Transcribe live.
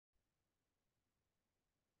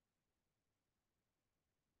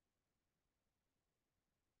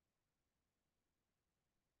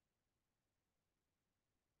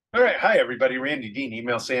All right. Hi, everybody. Randy Dean,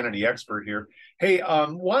 email sanity expert here. Hey,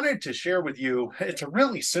 wanted to share with you, it's a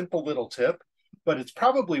really simple little tip, but it's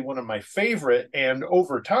probably one of my favorite, and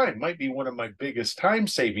over time might be one of my biggest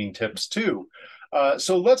time-saving tips too.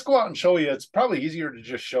 So let's go out and show you. It's probably easier to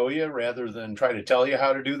just show you rather than try to tell you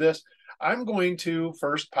how to do this. I'm going to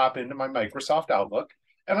first pop into my Microsoft Outlook,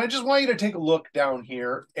 and I just want you to take a look down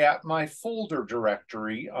here at my folder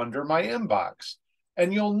directory under my inbox.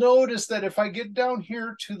 And you'll notice that if I get down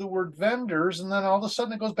here to the word vendors, and then all of a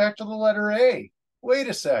sudden it goes back to the letter A. Wait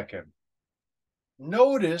a second.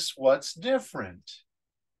 Notice what's different.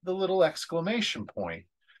 The little exclamation point.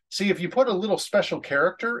 See, if you put a little special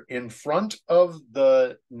character in front of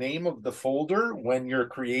the name of the folder when you're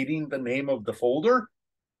creating the name of the folder,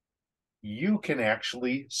 you can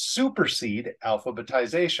actually supersede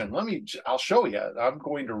alphabetization. I'll show you. I'm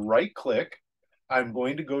going to right click. I'm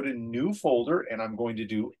going to go to new folder and I'm going to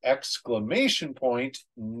do exclamation point,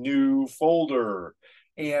 new folder.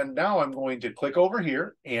 And now I'm going to click over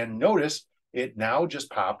here and notice it now just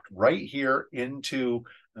popped right here into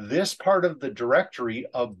this part of the directory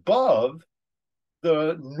above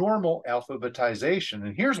the normal alphabetization.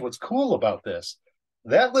 And here's what's cool about this.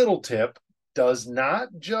 That little tip does not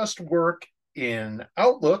just work in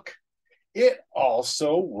Outlook, it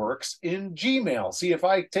also works in Gmail. See, if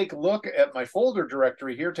I take a look at my folder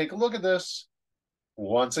directory here, take a look at this.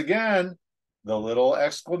 Once again, the little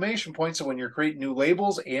exclamation point. So when you're creating new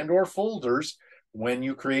labels and or folders, when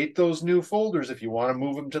you create those new folders, if you want to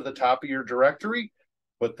move them to the top of your directory,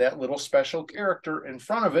 put that little special character in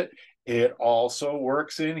front of it. It also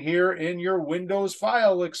works in here in your Windows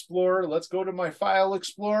File Explorer. Let's go to my File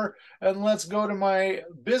Explorer and let's go to my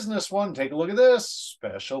business one. Take a look at this.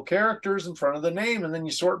 Special characters in front of the name, and then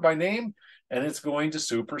you sort by name, and it's going to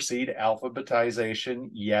supersede alphabetization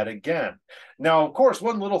yet again. Now, of course,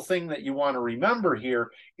 one little thing that you want to remember here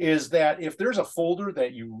is that if there's a folder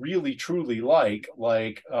that you really truly like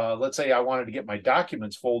let's say I wanted to get my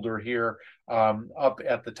documents folder here up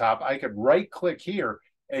at the top, I could right click here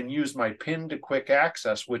and use my pin to quick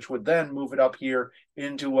access, which would then move it up here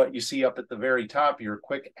into what you see up at the very top, your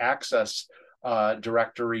quick access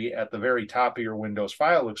directory at the very top of your Windows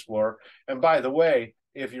File Explorer. And by the way,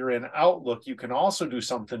 if you're in Outlook, you can also do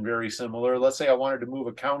something very similar. Let's say I wanted to move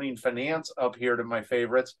accounting finance up here to my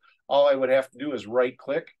favorites. All I would have to do is right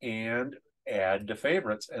click and add to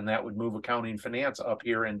favorites, and that would move accounting finance up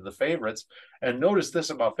here into the favorites. And notice this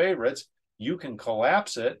about favorites, you can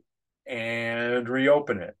collapse it and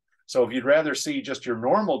reopen it. So if you'd rather see just your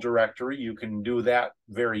normal directory, you can do that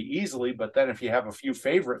very easily. But then if you have a few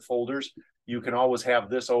favorite folders, you can always have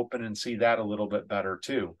this open and see that a little bit better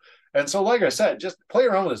too. And so, like I said, just play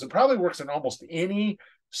around with this. It probably works in almost any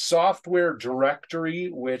software directory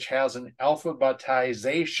which has an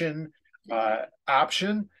alphabetization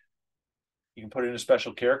option. You can put in a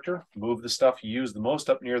special character, move the stuff you use the most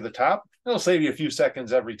up near the top. It'll save you a few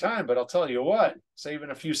seconds every time, but I'll tell you what, saving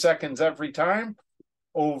a few seconds every time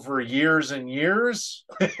over years and years,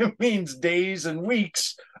 it means days and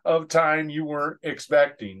weeks of time you weren't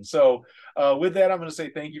expecting. So with that, I'm going to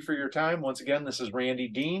say thank you for your time. Once again, this is Randy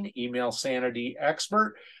Dean, email sanity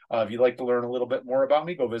expert. If you'd like to learn a little bit more about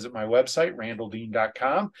me, go visit my website,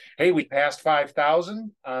 randalldean.com. Hey, we passed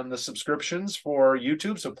 5,000 on the subscriptions for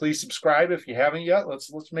YouTube, so please subscribe if you haven't yet.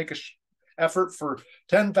 Let's make a effort for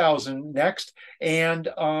 10,000 next. And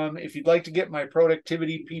if you'd like to get my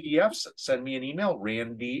productivity PDFs, send me an email,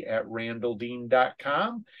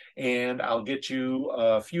 randy@randalldean.com, and I'll get you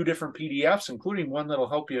a few different PDFs, including one that'll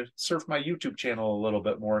help you surf my YouTube channel a little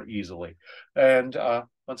bit more easily. And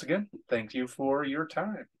once again, thank you for your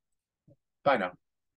time. Bye now.